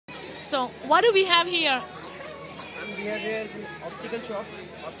So, what do we have here? We have here the optical shop,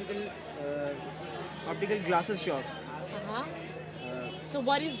 optical glasses shop. Uh-huh. So,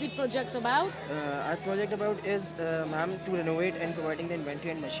 what is the project about? Our project about is, ma'am, to renovate and providing the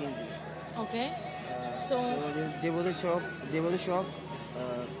inventory and machinery. Okay. So there was a shop.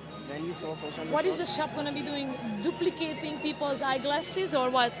 When we saw first on the What shop, is the shop going to be doing? Duplicating people's eyeglasses or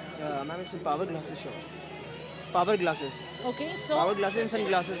what? ma'am, it's a power glasses shop. Power glasses. Okay, so Power glasses and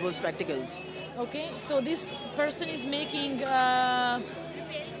sunglasses, both spectacles. okay, so this person is making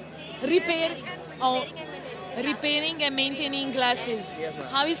repairing and maintaining glasses. Yes, ma'am.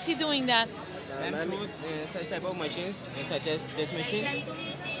 How is he doing that? And through such type of machines, such as this machine,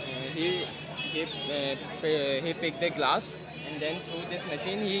 he picked the glass, and then through this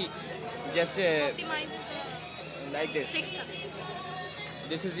machine he just like this.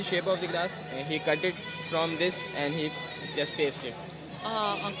 This is the shape of the glass. He cut it from this and he just pasted it.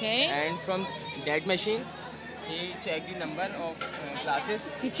 Okay. And from that machine, he checked the number of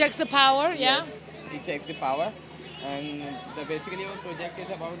glasses. He checks the power, yeah? Yes, he checks the power. And basically our project is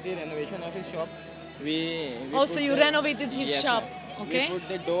about the renovation of his shop. We Also, put you the- renovated his Yes, shop, ma'am. okay? We put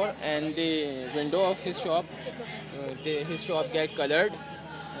the door and the window of his shop. His shop get colored.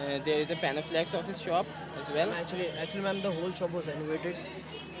 There is a panaflex of his shop as well. Actually, ma'am, the whole shop was renovated.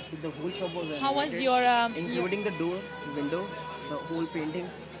 The whole shop was renovated. How was your including the door, window, the whole painting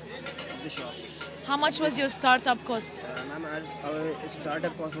of the shop. how much was your startup cost? Ma'am, our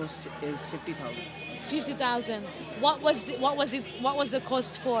startup cost is 50,000. 50,000. What was the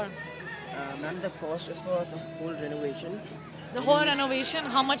cost for? Ma'am, the cost is for the whole renovation. The whole renovation,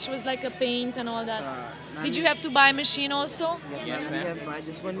 how much was like a paint and all that? Ma'am, Did you have to buy a machine also? Yes, ma'am. We have buy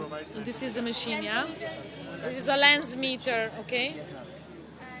this one. This is the machine, yeah? This is a lens meter, okay? Yes, ma'am.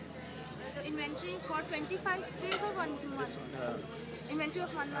 The inventory for 25 days or 1 month? Inventory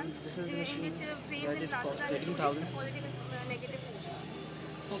of 1 month. This is the in machine which frames that and is glasses cost are 13,000. positive and negative.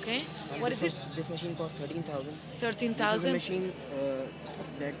 Okay. And What this is it? This machine costs 13,000. This is a 13,000. machine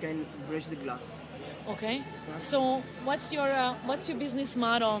that can brush the glass. Okay. So what's your business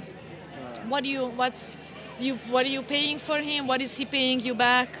model? What are you paying for him? What is he paying you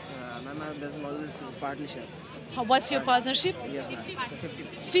back? Ma'am, our business model is a partnership. What's your partnership? Yes, ma'am. It's a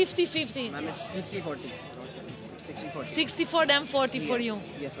 50. 50-50. Ma'am, it's 60-40. It's 60-40. 60 for them, 40 for you.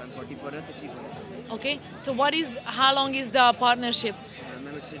 Yes, ma'am. 40 for us, 60 for us. Okay. So how long is the partnership?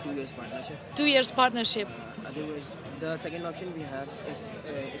 Ma'am, it's a 2 years partnership. 2 years partnership. Otherwise, the second option we have,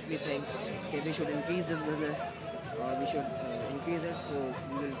 if we think okay, we should increase this business or we should increase it, so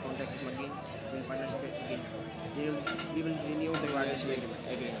we will contact him again. We will partnership it again. We will renew the partnership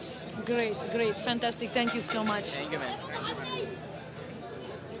agreement. Great, fantastic. Thank you so much. Thank you, man.